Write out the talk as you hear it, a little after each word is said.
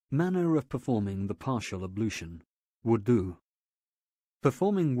Manner of performing the partial ablution, wudu.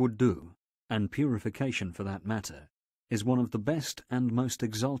 Performing wudu, and purification for that matter, is one of the best and most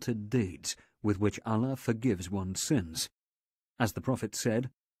exalted deeds with which Allah forgives one's sins. As the Prophet said,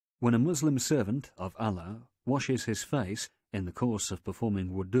 when a Muslim servant of Allah washes his face in the course of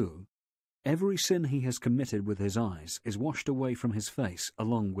performing wudu, every sin he has committed with his eyes is washed away from his face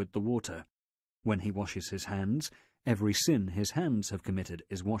along with the water. When he washes his hands, every sin his hands have committed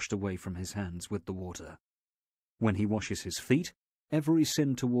is washed away from his hands with the water. When he washes his feet, every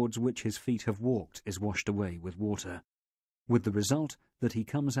sin towards which his feet have walked is washed away with water, with the result that he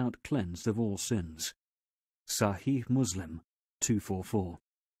comes out cleansed of all sins. Sahih Muslim 244.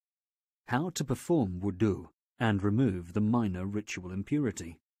 How to perform wudu and remove the minor ritual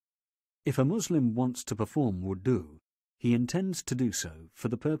impurity. If a Muslim wants to perform wudu, he intends to do so for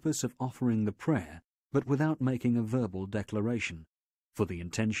the purpose of offering the prayer, but without making a verbal declaration, for the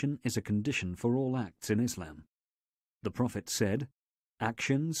intention is a condition for all acts in Islam. The Prophet said,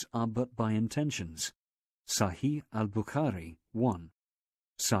 "Actions are but by intentions." Sahih al-Bukhari 1.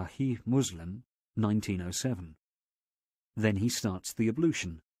 Sahih Muslim 1907. Then he starts the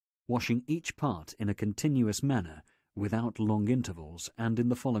ablution, washing each part in a continuous manner, without long intervals and in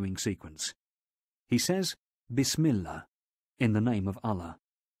the following sequence. He says, Bismillah, in the name of Allah.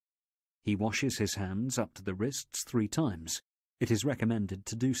 He washes his hands up to the wrists 3 times. It is recommended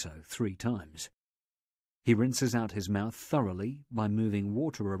to do so 3 times. He rinses out his mouth thoroughly by moving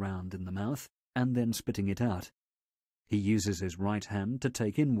water around in the mouth and then spitting it out. He uses his right hand to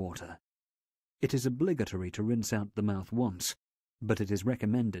take in water. It is obligatory to rinse out the mouth once, but it is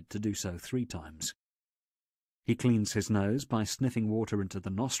recommended to do so 3 times. He cleans his nose by sniffing water into the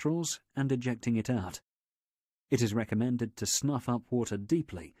nostrils and ejecting it out. It is recommended to snuff up water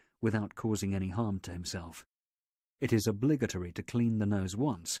deeply without causing any harm to himself. It is obligatory to clean the nose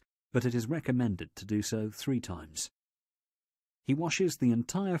once, but it is recommended to do so 3 times. He washes the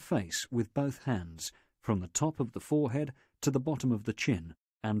entire face with both hands, from the top of the forehead to the bottom of the chin,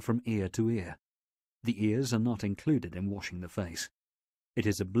 and from ear to ear. The ears are not included in washing the face. It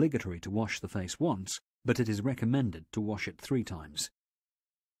is obligatory to wash the face once, but it is recommended to wash it 3 times.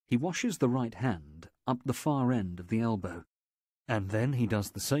 He washes the right hand up the far end of the elbow, and then he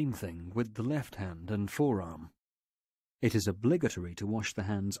does the same thing with the left hand and forearm. It is obligatory to wash the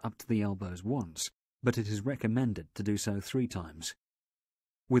hands up to the elbows once, but it is recommended to do so 3 times.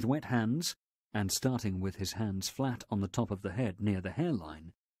 With wet hands, and starting with his hands flat on the top of the head near the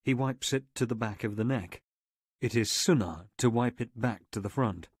hairline, he wipes it to the back of the neck. It is sunnah to wipe it back to the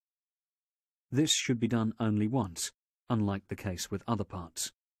front. This should be done only once, unlike the case with other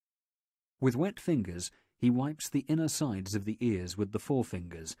parts. With wet fingers, he wipes the inner sides of the ears with the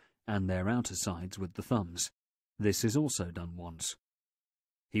forefingers and their outer sides with the thumbs. This is also done once.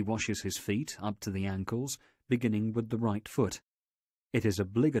 He washes his feet up to the ankles, beginning with the right foot. It is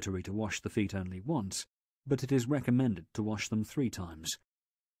obligatory to wash the feet only once, but it is recommended to wash them 3 times.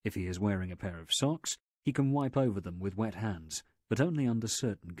 If he is wearing a pair of socks, he can wipe over them with wet hands, but only under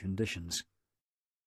certain conditions.